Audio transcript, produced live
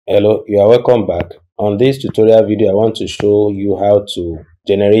Hello, you are welcome back. On this tutorial video, I want to show you how to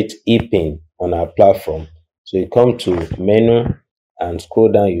generate ePIN on our platform. So you come to menu and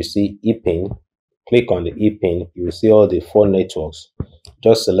scroll down, you see ePIN. Click on the ePIN, you will see all the four networks.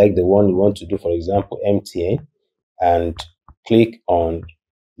 Just select the one you want to do, for example, MTN, and click on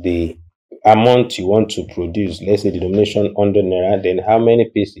the amount you want to produce. Let's say the denomination 100 naira, then how many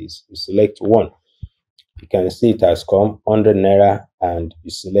pieces? You select one. You can see it has come 100 naira and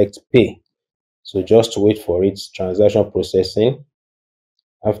you select pay. So just wait for its transaction processing.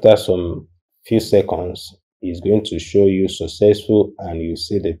 After some few seconds, it's going to show you successful and you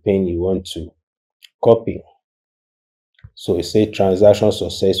see the pin you want to copy. So you say transaction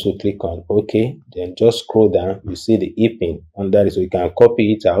successful, click on OK, then just scroll down, you see the ePIN under it, so you can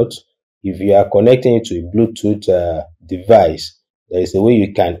copy it out. If you are connecting it to a Bluetooth device, there is a way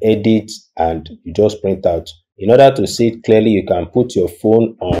you can edit and you just print out. In order to see it clearly, you can put your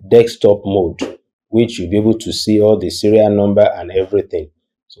phone on desktop mode, which you'll be able to see all the serial number and everything.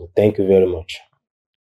 So thank you very much.